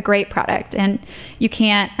need a great product. And you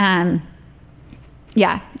can't,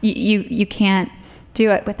 you can't do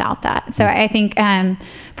it without that. So I think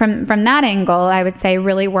from that angle, I would say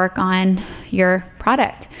really work on your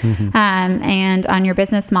product and on your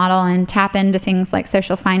business model, and tap into things like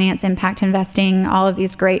social finance, impact investing, all of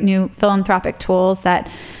these great new philanthropic tools that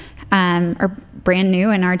are brand new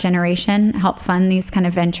in our generation, help fund these kind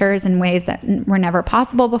of ventures in ways that were never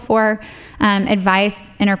possible before.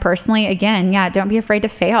 Advice interpersonally, again, don't be afraid to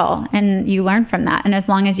fail, and you learn from that. And as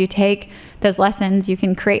long as you take those lessons, you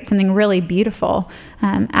can create something really beautiful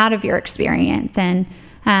out of your experience. And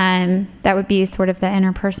that would be sort of the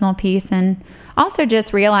interpersonal piece. And also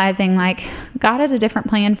just realizing like God has a different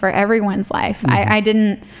plan for everyone's life.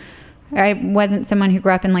 I wasn't someone who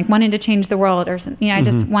grew up and like wanted to change the world or something. You know, I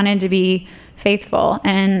just wanted to be faithful.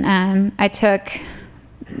 And I took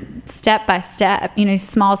step by step, you know,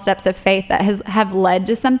 small steps of faith that have led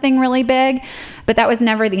to something really big, but that was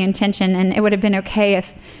never the intention. And it would have been okay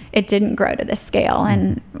if it didn't grow to this scale.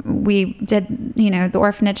 And we did, you know, the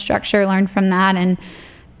orphanage structure, learned from that, and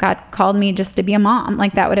God called me just to be a mom.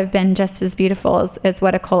 Like that would have been just as beautiful as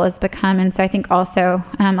what Ecole has become. And so I think also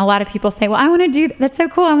a lot of people say, well, I want to do, that's so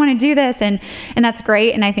cool, I want to do this. And that's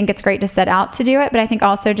great. And I think it's great to set out to do it. But I think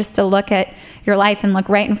also just to look at your life and look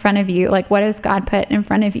right in front of you. Like, what has God put in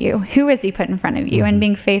front of you? Who has he put in front of you? And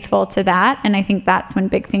being faithful to that. And I think that's when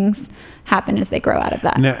big things happen as they grow out of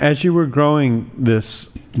that. Now, as you were growing this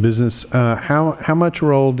business, how much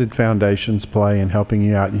role did foundations play in helping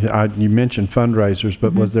you out? You mentioned fundraisers,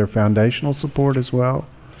 but was there foundational support as well?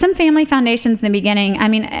 Some family foundations in the beginning, I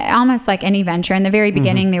mean, almost like any venture. In the very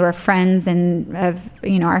beginning, they were friends of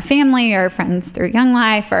our family or friends through Young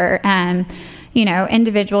Life or,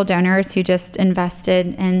 individual donors who just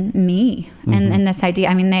invested in me and in this idea.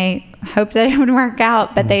 I mean, they hoped that it would work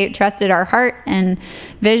out, but they trusted our heart and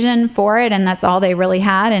vision for it, and that's all they really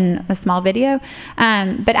had in a small video.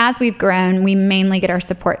 But as we've grown, we mainly get our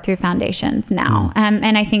support through foundations now.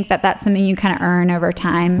 And I think that that's something you kind of earn over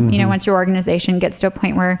time. Once your organization gets to a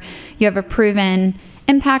point where you have a proven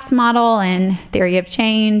impact model and theory of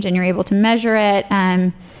change, and you're able to measure it,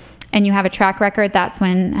 and you have a track record, that's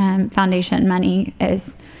when foundation money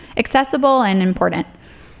is accessible and important.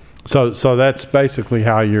 So that's basically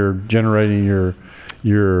how you're generating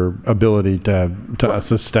your ability to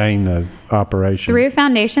sustain the operation. Through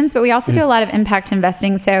foundations, but we also do a lot of impact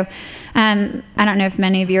investing. So I don't know if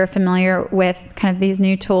many of you are familiar with kind of these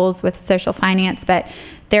new tools with social finance, but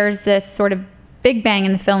there's this sort of big bang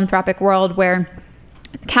in the philanthropic world where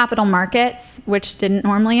capital markets, which didn't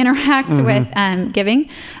normally interact with giving,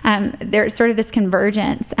 there's sort of this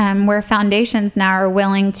convergence where foundations now are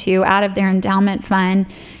willing to, out of their endowment fund,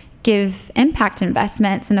 give impact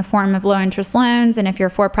investments in the form of low interest loans. And if you're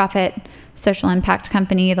a for-profit social impact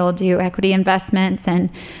company, they'll do equity investments.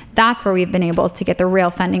 And that's where we've been able to get the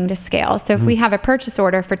real funding to scale. So if we have a purchase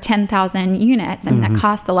order for 10,000 units, I mean, that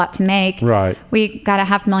costs a lot to make. Right. We got a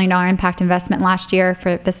 $500,000 impact investment last year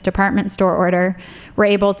for this department store order. We're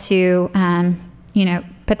able to,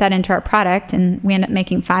 put that into our product, and we end up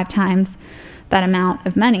making 5 times that amount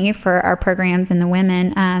of money for our programs and the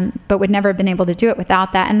women, but would never have been able to do it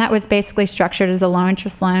without that. And that was basically structured as a low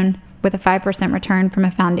interest loan with a 5% return from a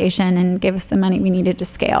foundation, and gave us the money we needed to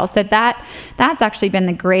scale. So that's actually been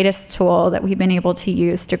the greatest tool that we've been able to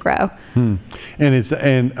use to grow.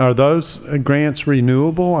 And are those grants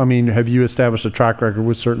renewable? I mean, have you established a track record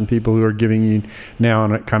with certain people who are giving you now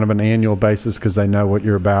on a kind of an annual basis because they know what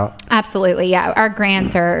you're about? Absolutely, yeah. Our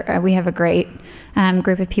grants we have a great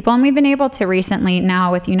group of people, and we've been able to recently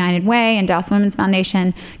now with United Way and Dallas Women's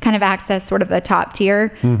Foundation kind of access sort of the top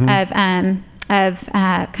tier of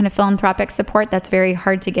kind of philanthropic support that's very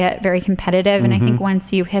hard to get, very competitive. And I think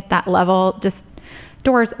once you hit that level, just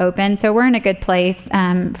doors open. So we're in a good place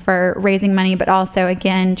for raising money, but also,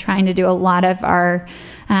 again, trying to do a lot of our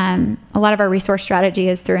resource strategy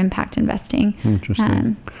is through impact investing.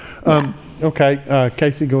 Interesting. Okay,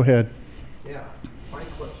 Casey, go ahead.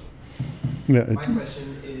 Yeah, my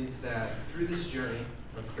question is that through this journey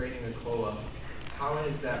of creating Acola, how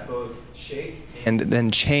has that both shaped and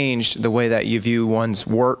then changed the way that you view one's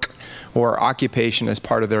work or occupation as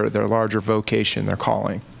part of their larger vocation, their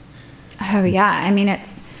calling? Oh, yeah. I mean,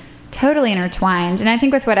 it's totally intertwined. And I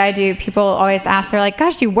think with what I do, people always ask, they're like,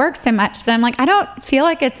 gosh, you work so much. But I'm like, I don't feel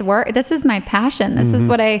like it's work. This is my passion. This is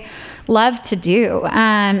what I love to do.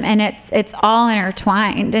 And it's all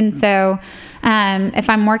intertwined. And so if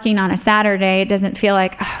I'm working on a Saturday, it doesn't feel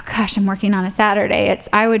like, oh gosh, I'm working on a Saturday.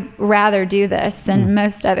 I would rather do this than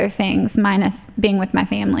most other things, minus being with my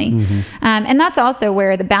family. And that's also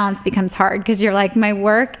where the balance becomes hard, because you're like, my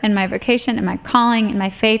work and my vocation and my calling and my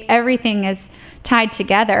faith, everything is tied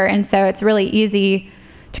together. And so it's really easy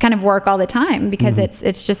to kind of work all the time because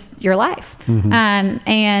it's just your life. But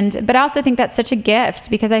I also think that's such a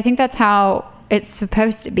gift, because I think that's how it's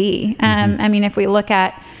supposed to be. I mean, if we look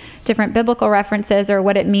at different biblical references or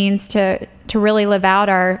what it means to really live out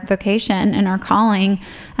our vocation and our calling,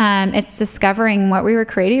 it's discovering what we were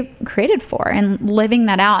created for and living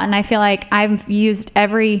that out. And I feel like I've used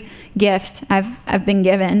every gift I've been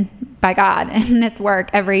given by God in this work,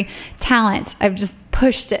 every talent. I've just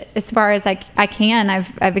pushed it as far as I can.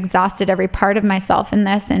 I've exhausted every part of myself in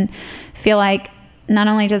this, and feel like not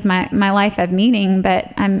only does my life have meaning,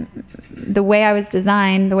 but the way I was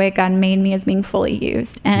designed, the way God made me, is being fully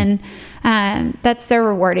used. And that's so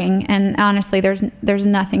rewarding. And honestly, there's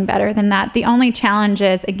nothing better than that. The only challenge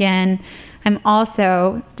is, again, I'm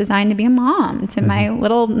also designed to be a mom to my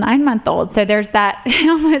little 9-month-old. So there's that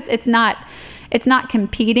almost, it's not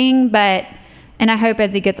competing, but, and I hope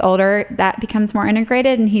as he gets older, that becomes more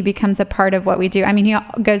integrated and he becomes a part of what we do. I mean, he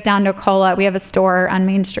goes down to Acola. We have a store on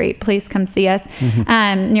Main Street. Please come see us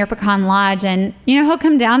near Pecan Lodge. And, he'll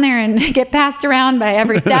come down there and get passed around by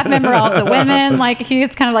every staff member, all of the women. Like,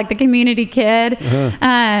 he's kind of like the community kid.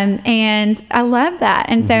 And I love that.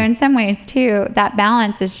 And so in some ways, too, that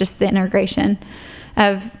balance is just the integration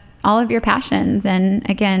of all of your passions. And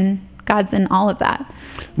again, God's in all of that.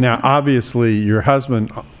 Now, obviously, your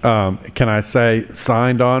husband can I say,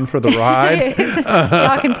 signed on for the ride.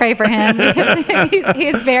 Y'all can pray for him.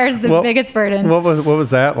 he bears the biggest burden. What was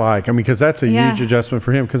that like? I mean, because that's a huge adjustment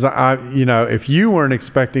for him. Because if you weren't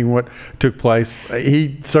expecting what took place,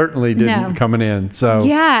 he certainly didn't coming in. So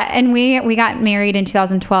and we got married in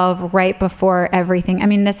 2012, right before everything. I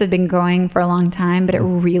mean, this had been going for a long time, but it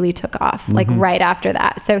really took off like right after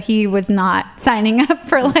that. So he was not signing up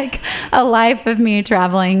for like a life of me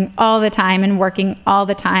traveling all the time and working all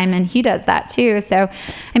the time. And he does that too. So,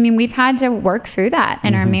 I mean, we've had to work through that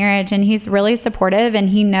in our marriage, and he's really supportive, and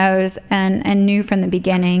he knows and knew from the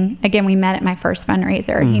beginning. Again, we met at my first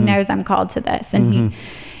fundraiser. He knows I'm called to this, and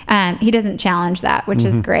he doesn't challenge that, which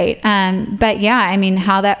is great. But yeah, I mean,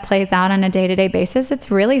 how that plays out on a day-to-day basis, it's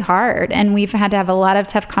really hard. And we've had to have a lot of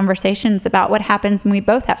tough conversations about what happens when we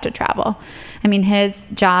both have to travel. I mean, his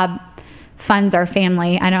job funds our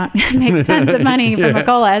family. I don't make tons of money from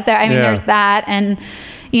Macola. So, I mean, there's that. And,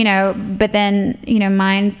 but then,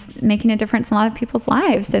 mine's making a difference in a lot of people's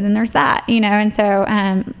lives. So then there's that, and so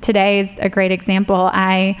today is a great example.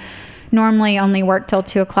 I normally only work till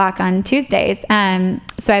 2:00 on Tuesdays.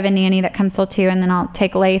 So I have a nanny that comes till 2, and then I'll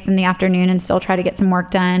take Laith in the afternoon and still try to get some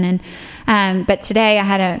work done. But today I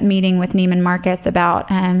had a meeting with Neiman Marcus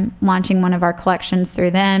about launching one of our collections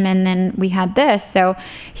through them. And then we had this. So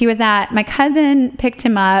my cousin picked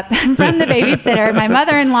him up from the babysitter. My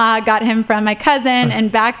mother-in-law got him from my cousin,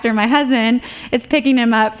 and Baxter, my husband, is picking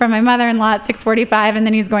him up from my mother-in-law at 6:45, and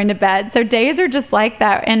then he's going to bed. So days are just like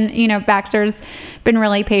that. And, Baxter's been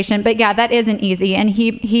really patient, but yeah, that isn't easy. And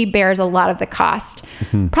he bears a lot of the cost,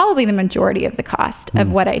 probably the majority of the cost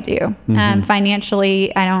of what I do.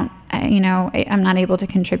 Financially, I'm not able to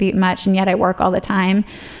contribute much, and yet I work all the time.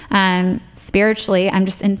 Spiritually,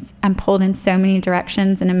 I'm pulled in so many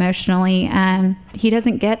directions, and emotionally, he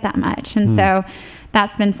doesn't get that much. And so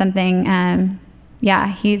that's been something,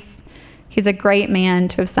 he's a great man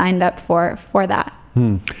to have signed up for that.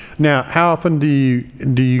 Now, how often do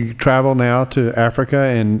you travel now to Africa,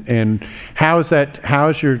 and how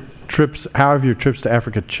have your trips to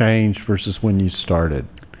Africa changed versus when you started?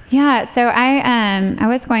 Yeah, so I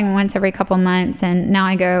was going once every couple months, and now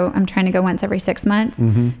I'm trying to go once every 6 months,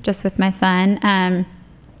 just with my son, and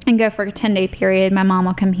go for a 10-day period. My mom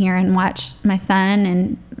will come here and watch my son,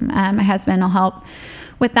 and my husband will help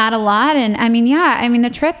with that a lot. And the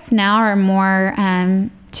trips now are more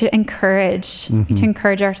to encourage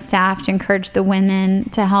our staff, to encourage the women,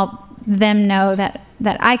 to help them know that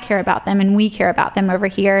I care about them and we care about them over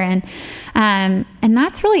here. And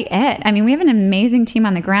that's really it. I mean, we have an amazing team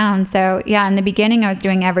on the ground. So yeah, in the beginning I was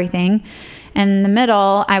doing everything. In the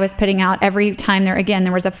middle, I was putting out every time there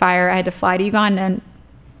was a fire, I had to fly to Uganda and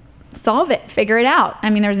solve it, figure it out. I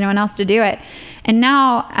mean, there was no one else to do it. And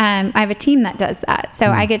now I have a team that does that. So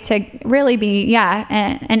I get to really be,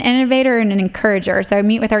 an innovator and an encourager. So I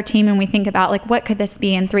meet with our team and we think about like, what could this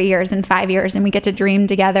be in 3 years and 5 years? And we get to dream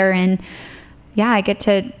together, and I get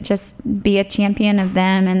to just be a champion of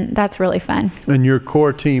them, and that's really fun. And your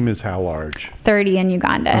core team is how large? 30 in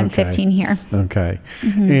Uganda and 15 here. Okay.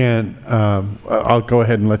 And I'll go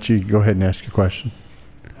ahead and let you go ahead and ask your question.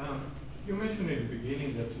 You mentioned in the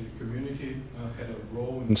beginning that the community had a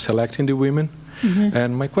role in selecting the women.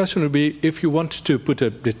 And my question would be, if you wanted to put the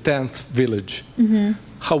 10th village,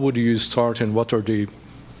 how would you start, and what are the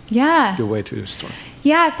way to start?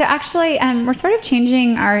 Yeah, so actually we're sort of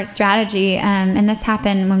changing our strategy, and this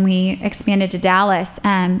happened when we expanded to Dallas.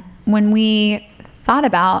 When we thought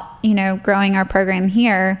about, growing our program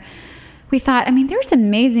here, we thought, there's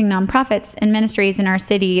amazing nonprofits and ministries in our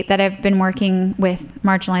city that have been working with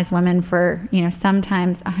marginalized women for,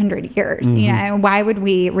 sometimes 100 years. Why would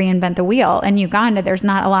we reinvent the wheel? In Uganda, there's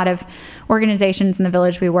not a lot of organizations in the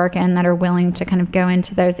village we work in that are willing to kind of go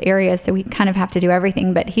into those areas. So we kind of have to do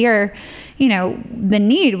everything. But here, the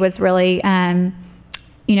need was really,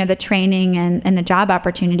 the training and the job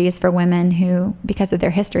opportunities for women who, because of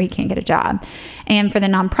their history, can't get a job. And for the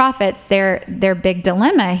nonprofits, their big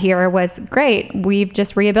dilemma here was, great, we've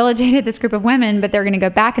just rehabilitated this group of women, but they're going to go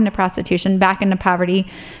back into prostitution, back into poverty,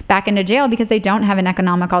 back into jail because they don't have an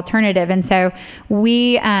economic alternative. And so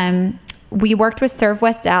we worked with Serve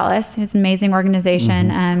West Dallas, who's an amazing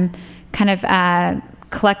organization,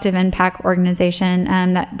 collective impact organization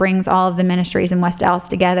that brings all of the ministries in West Dallas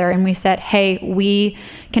together. And we said, hey, we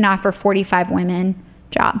can offer 45 women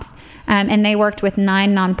jobs. And they worked with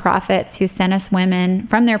 9 nonprofits who sent us women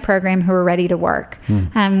from their program who were ready to work,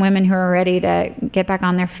 women who were ready to get back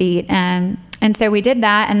on their feet. And And so we did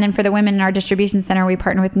that. And then for the women in our distribution center, we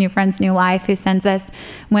partner with New Friends, New Life, who sends us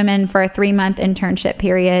women for a 3-month internship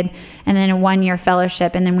period and then a 1-year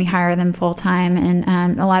fellowship. And then we hire them full time.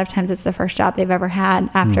 And a lot of times it's the first job they've ever had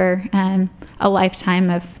after a lifetime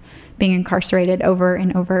of being incarcerated over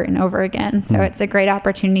and over and over again. So it's a great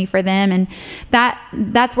opportunity for them. And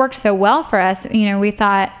that's worked so well for us. We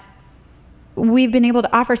thought, we've been able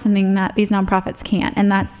to offer something that these nonprofits can't,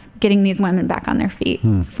 and that's getting these women back on their feet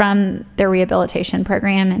from their rehabilitation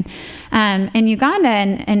program. And in Uganda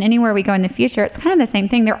and anywhere we go in the future, it's kind of the same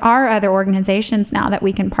thing. There are other organizations now that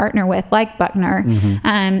we can partner with, like Buckner,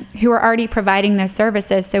 who are already providing those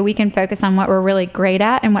services, so we can focus on what we're really great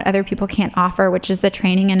at and what other people can't offer, which is the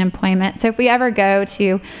training and employment. So if we ever go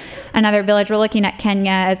to another village, we're looking at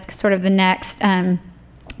Kenya as sort of the next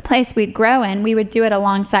place we'd grow in. We would do it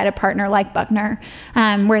alongside a partner like Buckner,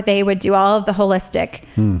 where they would do all of the holistic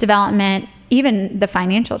development, even the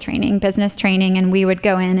financial training, business training, and we would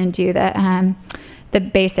go in and do the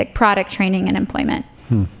basic product training and employment.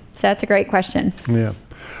 So that's a great question. Yeah.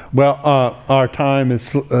 Well, our time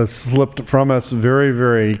has slipped from us very,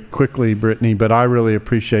 very quickly, Brittany, but I really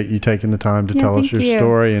appreciate you taking the time to tell us your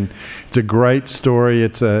story. And it's a great story.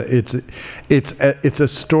 It's a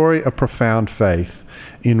story of profound faith,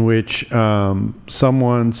 in which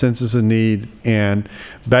someone senses a need and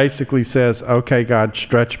basically says, "Okay, God,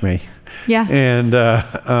 stretch me." Yeah. And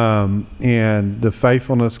the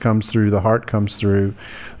faithfulness comes through, the heart comes through,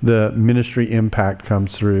 the ministry impact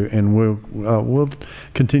comes through, and we'll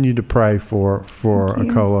continue to pray for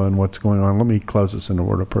Akola and what's going on. Let me close this in a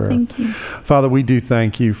word of prayer. Thank you. Father, we do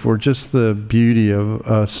thank you for just the beauty of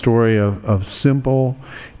a story of simple,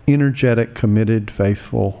 energetic, committed,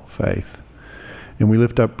 faithful faith. And we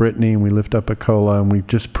lift up Brittany and we lift up Akola, and we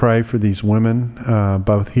just pray for these women,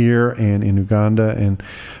 both here and in Uganda, and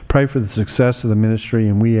pray for the success of the ministry.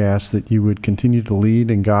 And we ask that you would continue to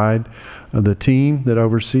lead and guide the team that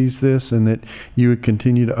oversees this, and that you would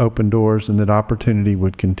continue to open doors, and that opportunity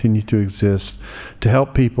would continue to exist to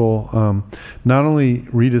help people not only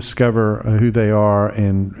rediscover who they are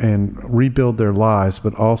and rebuild their lives,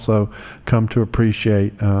 but also come to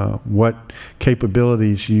appreciate what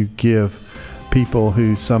capabilities you give people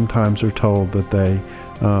who sometimes are told that they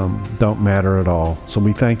don't matter at all. So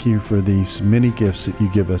we thank you for these many gifts that you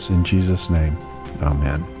give us in Jesus' name.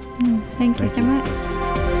 Amen. Thank you so much.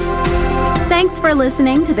 Thanks for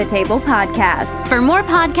listening to the Table Podcast. For more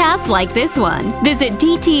podcasts like this one, visit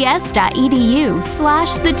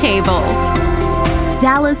dts.edu/the table.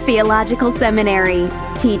 Dallas Theological Seminary.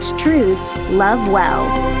 Teach truth, love well.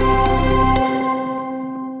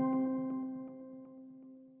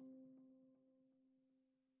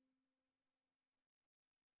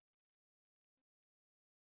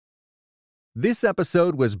 This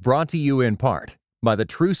episode was brought to you in part by the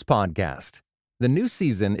Truce Podcast. The new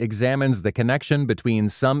season examines the connection between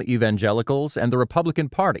some evangelicals and the Republican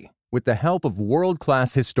Party with the help of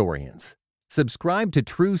world-class historians. Subscribe to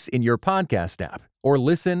Truce in your podcast app or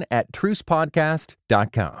listen at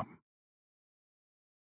trucepodcast.com.